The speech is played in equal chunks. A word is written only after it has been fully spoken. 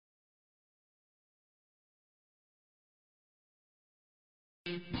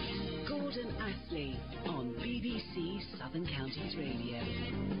Gordon Astley on BBC Southern Counties Radio.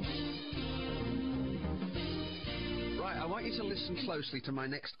 Right, I want you to listen closely to my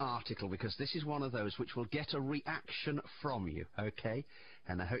next article, because this is one of those which will get a reaction from you, OK?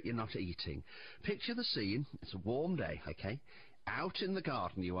 And I hope you're not eating. Picture the scene. It's a warm day, OK? Out in the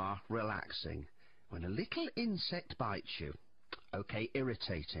garden you are, relaxing, when a little insect bites you. OK,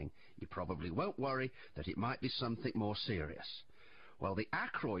 irritating. You probably won't worry that it might be something more serious. Well, the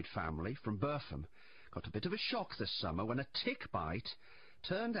Ackroyd family from Burpham got a bit of a shock this summer when a tick bite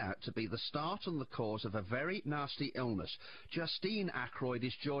turned out to be the start and the cause of a very nasty illness. Justine Ackroyd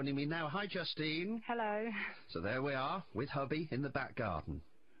is joining me now. Hi, Justine. Hello. So there we are, with hubby in the back garden.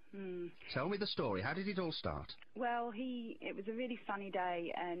 Tell me the story. How did it all start? Well, it was a really sunny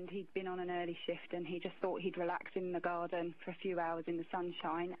day, and he'd been on an early shift, and he just thought he'd relax in the garden for a few hours in the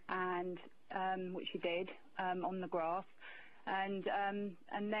sunshine, and which he did, on the grass. And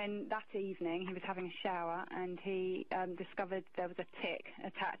then that evening he was having a shower, and he discovered there was a tick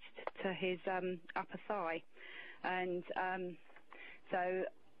attached to his upper thigh. And so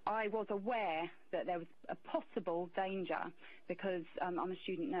I was aware that there was a possible danger, because I'm a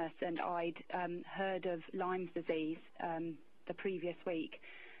student nurse, and I'd heard of Lyme's disease the previous week,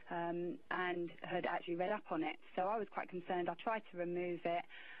 and had actually read up on it. So I was quite concerned. I tried to remove it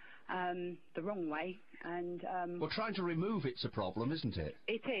the wrong way, and well, trying to remove it's a problem, isn't it?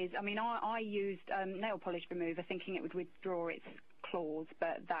 It is. I mean, I used nail polish remover thinking it would withdraw its claws,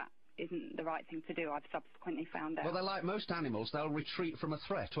 but that isn't the right thing to do. I've subsequently found out. Well, they're like most animals. They'll retreat from a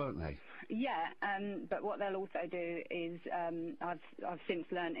threat, won't they? Yeah, but what they'll also do is, I've since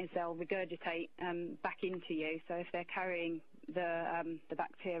learned, is they'll regurgitate back into you. So if they're carrying the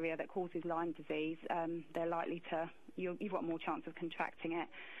bacteria that causes Lyme disease, they're likely to, you've got more chance of contracting it,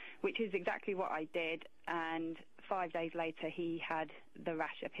 which is exactly what I did. And 5 days later he had the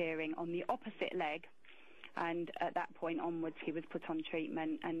rash appearing on the opposite leg, and at that point onwards he was put on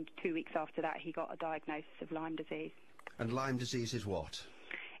treatment, and 2 weeks after that he got a diagnosis of Lyme disease. And Lyme disease is what?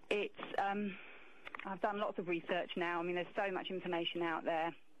 It's I've done lots of research now. I mean, there's so much information out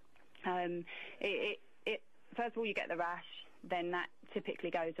there. First of all, you get the rash, then that typically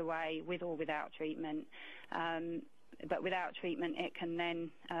goes away with or without treatment. But without treatment, it can then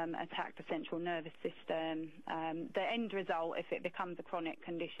attack the central nervous system. The end result, if it becomes a chronic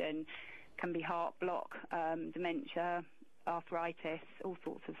condition, can be heart block, dementia, arthritis, all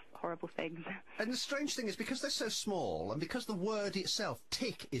sorts of horrible things. And the strange thing is, because they're so small, and because the word itself,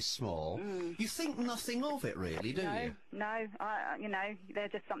 tick, is small, you think nothing of it, really, do you? No, you know, they're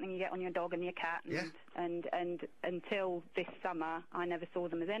just something you get on your dog and your cat, and until this summer, I never saw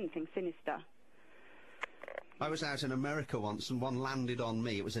them as anything sinister. I was out in America once, and one landed on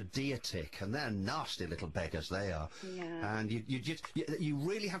me. It was a deer tick, and they're nasty little beggars, they are. Yeah. And you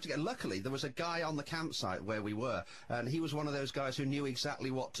really have to get... Luckily, there was a guy on the campsite where we were, and he was one of those guys who knew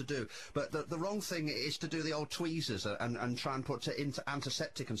exactly what to do. But the wrong thing is to do the old tweezers and try and put into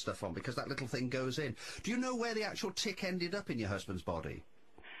antiseptic and stuff on, because that little thing goes in. Do you know where the actual tick ended up in your husband's body?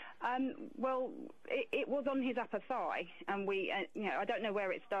 Well, it was on his upper thigh, and we, you know, I don't know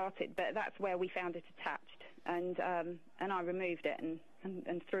where it started, but that's where we found it attached, and I removed it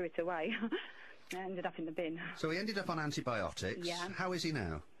and threw it away. It ended up in the bin. So he ended up on antibiotics. Yeah. How is he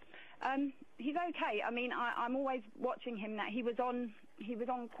now? He's okay. I mean, I'm always watching him now. He was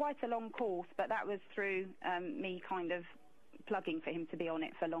on quite a long course, but that was through me kind of plugging for him to be on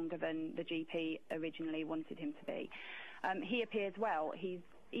it for longer than the GP originally wanted him to be. He appears well.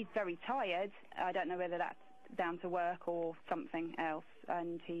 He's very tired. I don't know whether that's down to work or something else,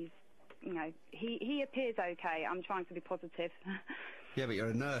 and he's, you know, he appears okay. I'm trying to be positive. Yeah, but you're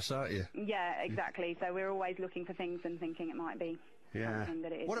a nurse, aren't you? Yeah, exactly. So we're always looking for things and thinking it might be something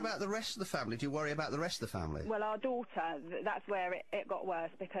that it is. What about the rest of the family? Do you worry about the rest of the family? Well, our daughter, that's where it got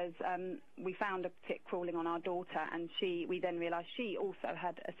worse, because we found a tick crawling on our daughter, and we then realised she also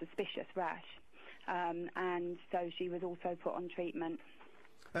had a suspicious rash, and so she was also put on treatment.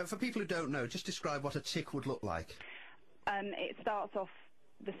 For people who don't know, just describe what a tick would look like. It starts off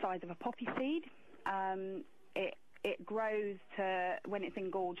the size of a poppy seed. It grows to, when it's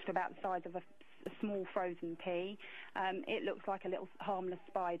engorged, to about the size of a small frozen pea. It looks like a little harmless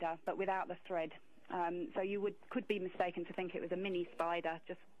spider, but without the thread. So you could be mistaken to think it was a mini spider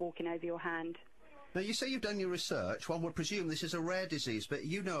just walking over your hand. Now, you say you've done your research. One would presume this is a rare disease, but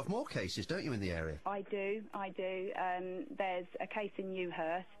you know of more cases, don't you, in the area? I do. There's a case in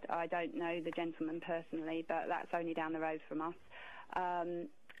Newhurst. I don't know the gentleman personally, but that's only down the road from us.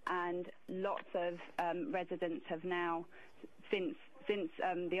 And lots of residents have now, since since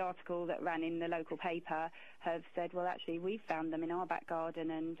the article that ran in the local paper have said, well, actually, we've found them in our back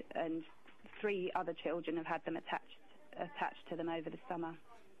garden, and 3 other children have had them attached to them over the summer.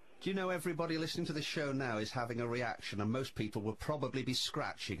 Do you know everybody listening to this show now is having a reaction, and most people will probably be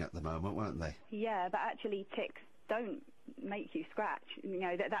scratching at the moment, won't they? Yeah, but actually ticks don't make you scratch. You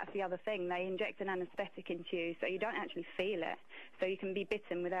know, that's the other thing. They inject an anaesthetic into you, so you don't actually feel it. So you can be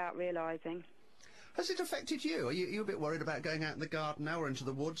bitten without realising. Has it affected you? Are you a bit worried about going out in the garden now or into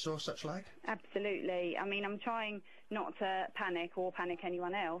the woods or such like? Absolutely. I mean, I'm trying not to panic or panic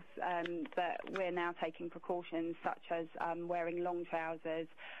anyone else, but we're now taking precautions such as wearing long trousers,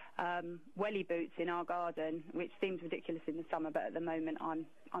 welly boots in our garden, which seems ridiculous in the summer, but at the moment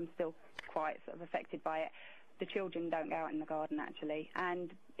I'm still quite sort of affected by it. The children don't go out in the garden, actually,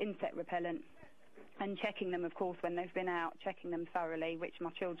 and insect repellent. And checking them, of course, when they've been out, checking them thoroughly, which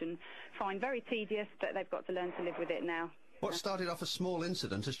my children find very tedious, but they've got to learn to live with it now. What started off a small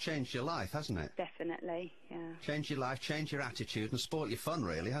incident has changed your life, hasn't it? Definitely, yeah. Changed your life, changed your attitude, and spoilt your fun,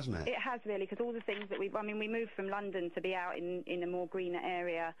 really, hasn't it? It has, really, because all the things that we moved from London to be out in a more greener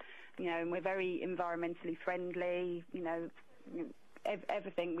area, you know, and we're very environmentally friendly, you know,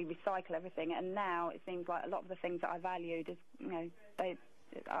 everything, we recycle everything, and now it seems like a lot of the things that I valued is, you know,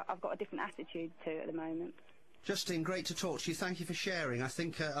 I've got a different attitude to at the moment. Justine, great to talk to you. Thank you for sharing. I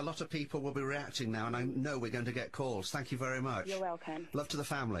think a lot of people will be reacting now, and I know we're going to get calls. Thank you very much. You're welcome. Love to the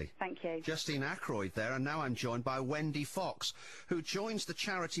family. Thank you. Justine Ackroyd there, and now I'm joined by Wendy Fox, who joins the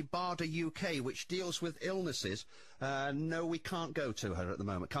charity BARDA UK, which deals with illnesses. No, we can't go to her at the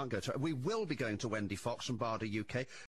moment. Can't go to her. We will be going to Wendy Fox from BARDA UK